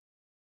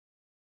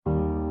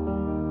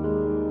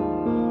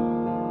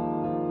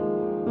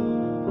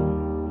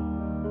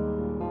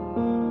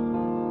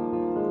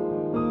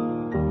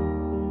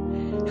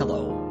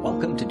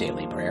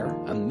Prayer,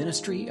 a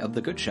ministry of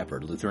the Good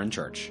Shepherd Lutheran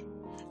Church.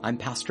 I'm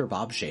Pastor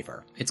Bob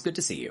Schaefer. It's good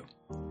to see you.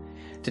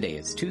 Today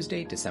is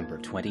Tuesday, December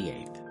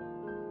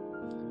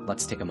 28th.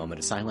 Let's take a moment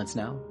of silence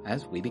now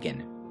as we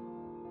begin.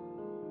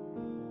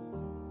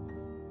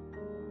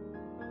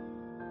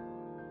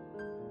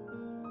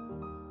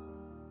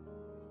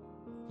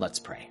 Let's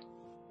pray.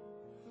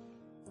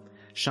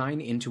 Shine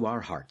into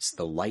our hearts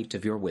the light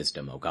of your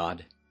wisdom, O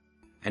God,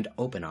 and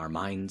open our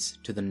minds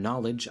to the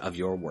knowledge of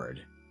your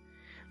word,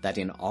 that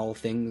in all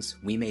things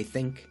we may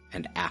think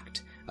and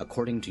act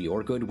according to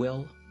your good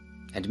will,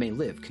 and may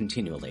live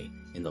continually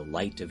in the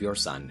light of your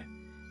Son,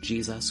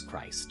 Jesus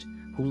Christ,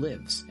 who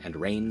lives and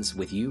reigns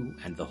with you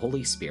and the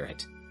Holy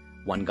Spirit,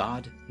 one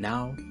God,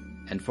 now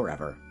and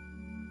forever.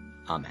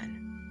 Amen.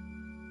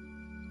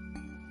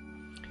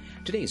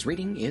 Today's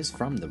reading is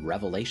from the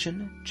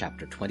Revelation,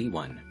 chapter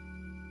 21.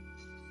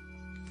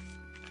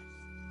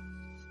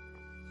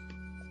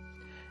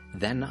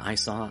 Then I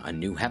saw a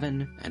new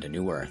heaven and a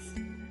new earth,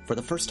 for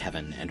the first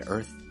heaven and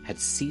earth had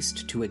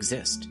ceased to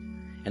exist,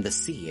 and the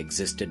sea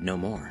existed no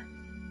more.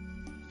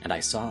 And I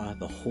saw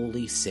the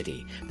holy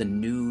city, the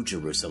new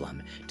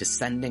Jerusalem,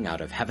 descending out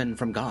of heaven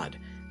from God,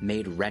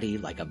 made ready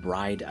like a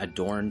bride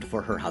adorned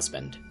for her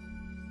husband.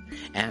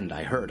 And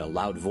I heard a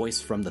loud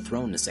voice from the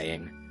throne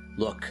saying,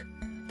 "Look,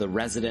 the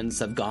residence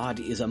of God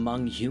is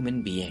among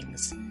human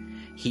beings.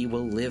 He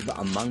will live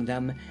among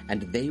them,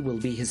 and they will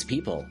be his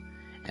people,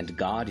 and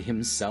God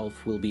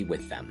himself will be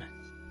with them.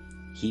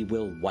 He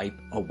will wipe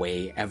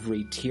away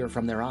every tear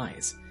from their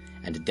eyes,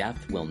 and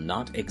death will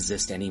not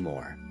exist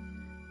anymore,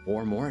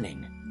 or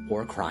mourning,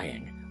 or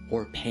crying,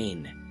 or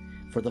pain,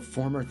 for the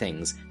former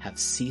things have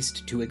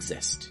ceased to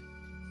exist."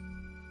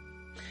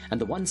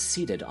 And the one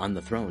seated on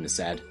the throne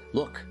said,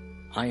 "Look,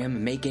 I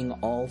am making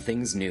all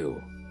things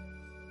new."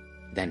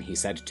 Then he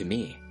said to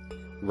me,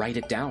 "Write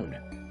it down,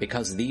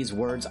 because these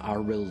words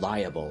are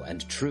reliable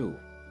and true."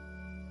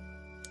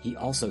 He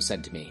also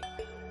said to me,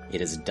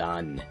 "It is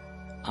done.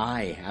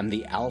 I am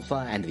the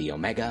Alpha and the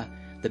Omega,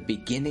 the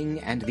beginning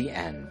and the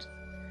end.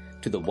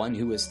 To the one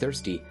who is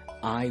thirsty,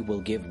 I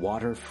will give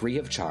water free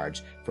of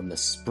charge from the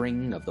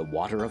spring of the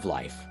water of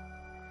life.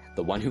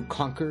 The one who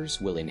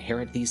conquers will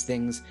inherit these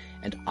things,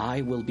 and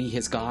I will be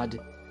his God,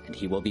 and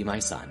he will be my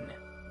son."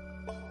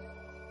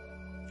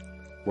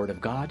 Word of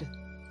God,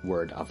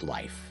 word of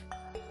life.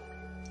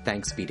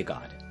 Thanks be to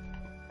God.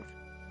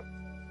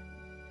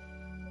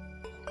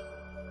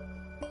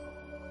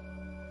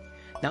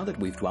 Now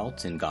that we've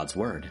dwelt in God's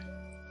Word,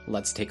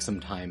 let's take some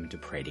time to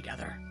pray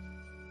together.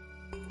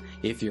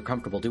 If you're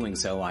comfortable doing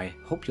so, I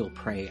hope you'll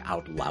pray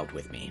out loud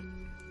with me.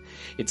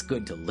 It's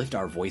good to lift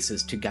our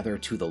voices together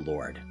to the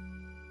Lord.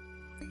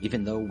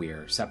 Even though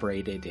we're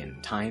separated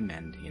in time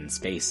and in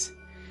space,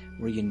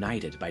 we're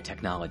united by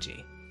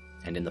technology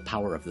and in the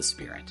power of the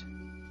Spirit.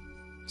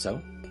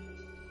 So,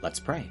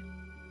 let's pray.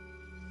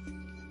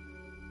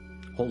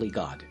 Holy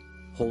God,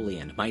 holy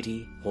and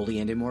mighty, holy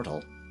and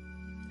immortal,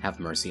 have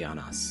mercy on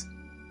us.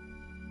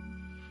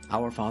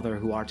 Our Father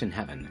who art in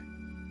heaven,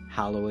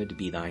 hallowed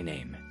be thy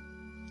name.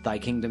 Thy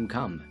kingdom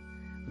come,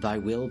 thy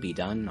will be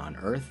done on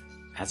earth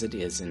as it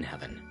is in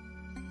heaven.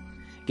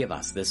 Give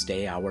us this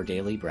day our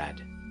daily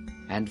bread,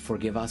 and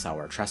forgive us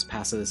our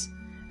trespasses,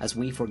 as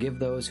we forgive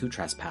those who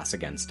trespass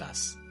against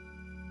us.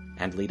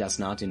 And lead us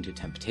not into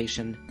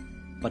temptation,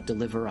 but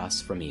deliver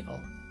us from evil.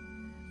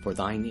 For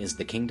thine is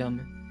the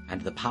kingdom,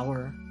 and the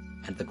power,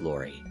 and the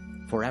glory,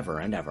 forever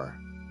and ever.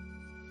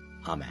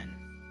 Amen.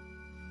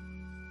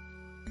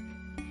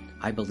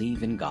 I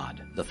believe in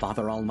God, the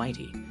Father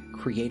Almighty,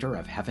 creator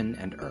of heaven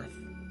and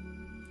earth.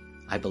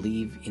 I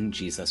believe in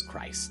Jesus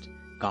Christ,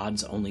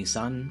 God's only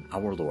Son,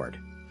 our Lord,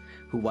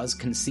 who was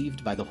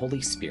conceived by the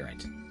Holy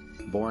Spirit,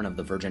 born of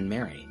the Virgin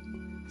Mary,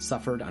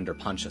 suffered under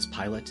Pontius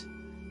Pilate,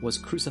 was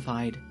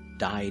crucified,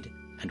 died,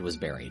 and was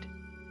buried.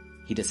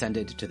 He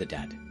descended to the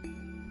dead.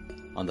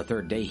 On the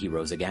third day he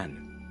rose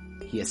again.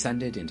 He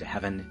ascended into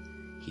heaven.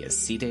 He is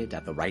seated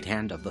at the right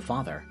hand of the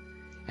Father,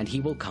 and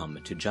he will come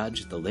to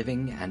judge the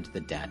living and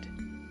the dead.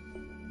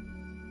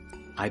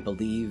 I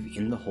believe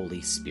in the Holy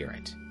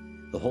Spirit,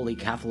 the Holy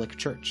Catholic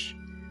Church,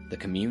 the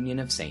communion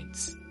of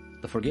saints,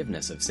 the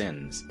forgiveness of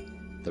sins,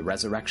 the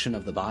resurrection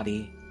of the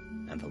body,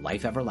 and the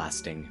life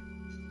everlasting.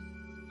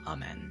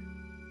 Amen.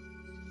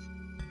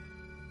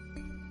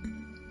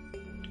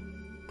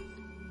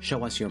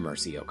 Show us your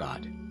mercy, O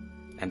God,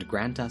 and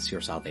grant us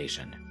your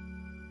salvation.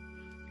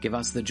 Give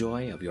us the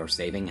joy of your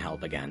saving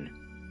help again,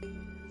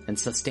 and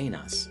sustain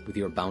us with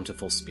your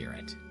bountiful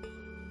Spirit.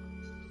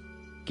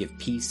 Give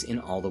peace in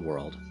all the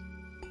world,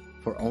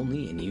 for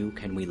only in you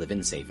can we live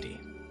in safety.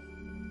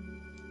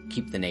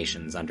 Keep the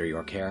nations under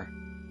your care,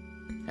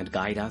 and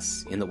guide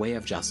us in the way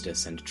of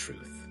justice and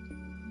truth.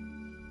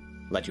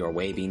 Let your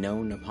way be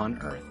known upon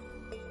earth,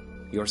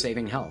 your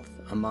saving health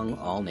among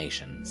all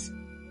nations.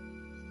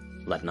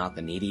 Let not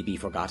the needy be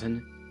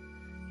forgotten,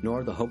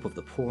 nor the hope of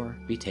the poor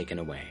be taken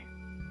away.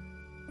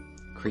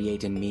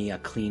 Create in me a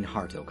clean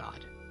heart, O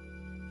God,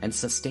 and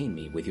sustain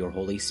me with your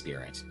Holy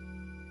Spirit.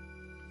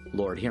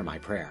 Lord, hear my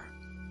prayer,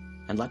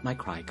 and let my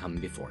cry come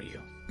before you.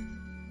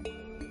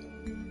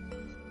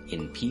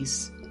 In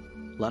peace,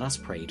 let us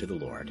pray to the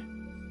Lord.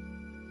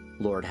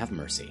 Lord, have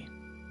mercy.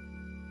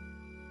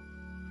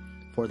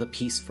 For the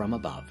peace from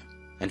above,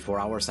 and for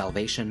our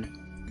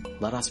salvation,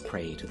 let us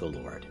pray to the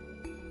Lord.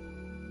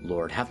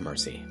 Lord, have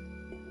mercy.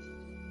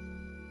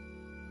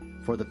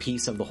 For the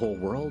peace of the whole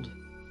world,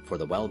 for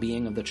the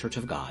well-being of the Church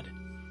of God,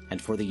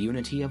 and for the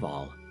unity of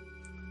all,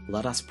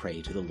 let us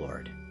pray to the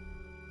Lord.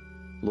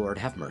 Lord,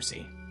 have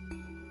mercy.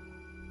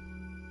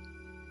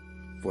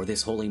 For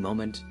this holy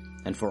moment,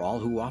 and for all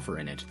who offer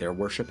in it their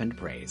worship and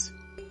praise,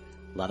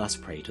 let us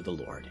pray to the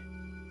Lord.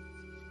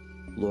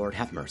 Lord,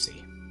 have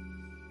mercy.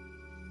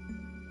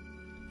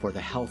 For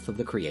the health of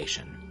the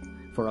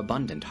creation, for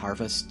abundant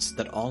harvests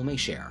that all may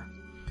share,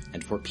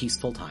 and for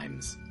peaceful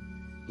times,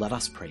 let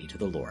us pray to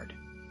the Lord.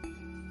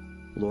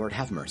 Lord,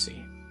 have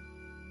mercy.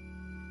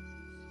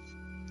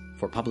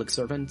 For public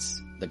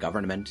servants, the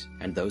government,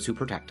 and those who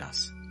protect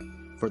us,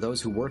 for those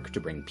who work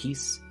to bring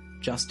peace,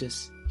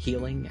 justice,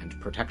 healing, and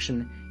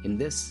protection in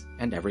this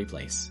and every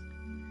place,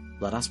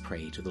 let us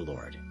pray to the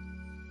Lord.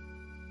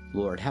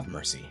 Lord, have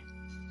mercy.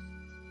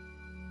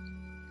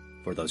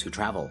 For those who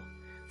travel,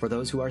 for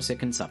those who are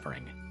sick and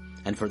suffering,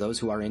 and for those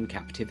who are in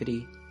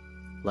captivity,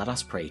 let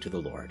us pray to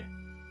the Lord.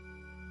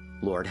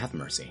 Lord, have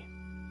mercy.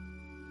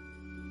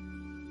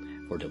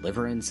 For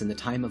deliverance in the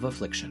time of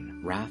affliction,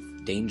 wrath,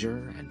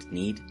 danger, and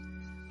need,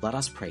 let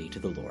us pray to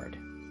the Lord.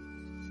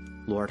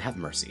 Lord, have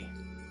mercy.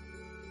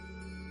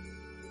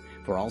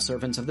 For all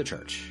servants of the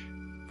Church,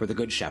 for the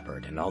Good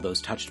Shepherd and all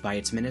those touched by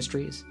its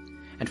ministries,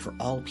 and for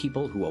all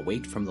people who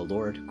await from the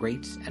Lord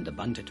great and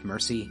abundant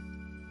mercy,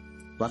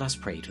 let us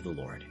pray to the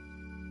Lord.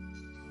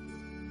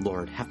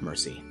 Lord, have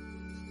mercy.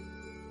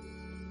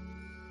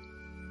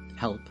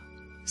 Help,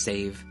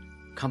 save,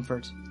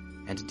 comfort,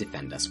 and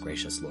defend us,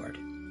 gracious Lord.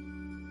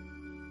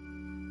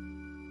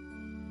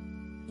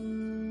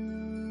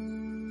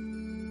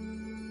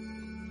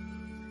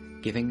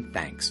 Giving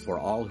thanks for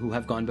all who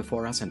have gone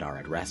before us and are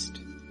at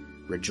rest,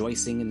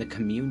 rejoicing in the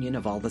communion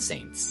of all the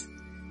saints,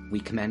 we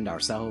commend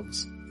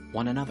ourselves,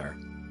 one another,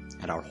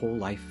 and our whole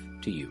life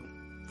to you,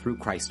 through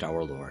Christ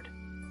our Lord.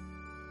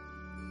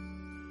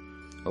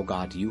 O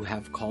God, you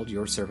have called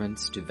your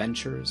servants to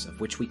ventures of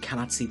which we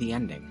cannot see the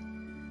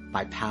ending,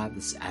 by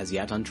paths as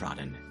yet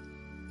untrodden,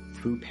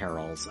 through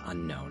perils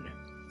unknown.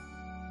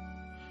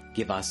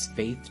 Give us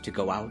faith to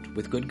go out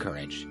with good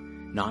courage,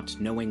 not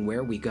knowing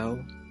where we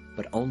go,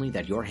 but only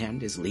that your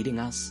hand is leading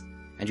us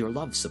and your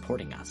love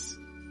supporting us.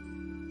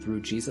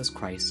 Through Jesus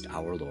Christ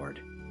our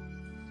Lord.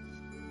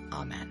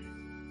 Amen.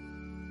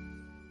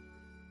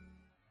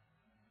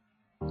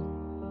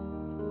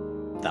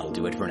 That'll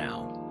do it for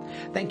now.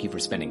 Thank you for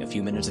spending a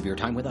few minutes of your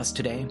time with us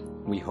today.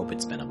 We hope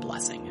it's been a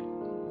blessing.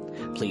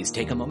 Please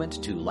take a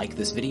moment to like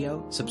this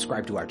video,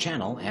 subscribe to our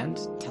channel, and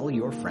tell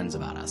your friends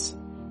about us.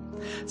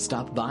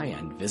 Stop by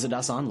and visit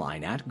us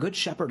online at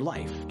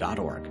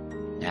goodshepherdlife.org.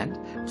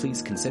 And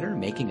please consider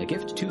making a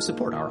gift to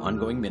support our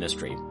ongoing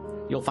ministry.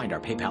 You'll find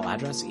our PayPal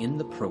address in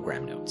the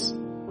program notes.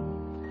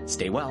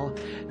 Stay well,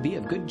 be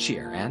of good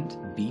cheer, and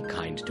be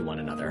kind to one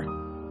another.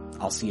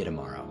 I'll see you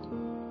tomorrow.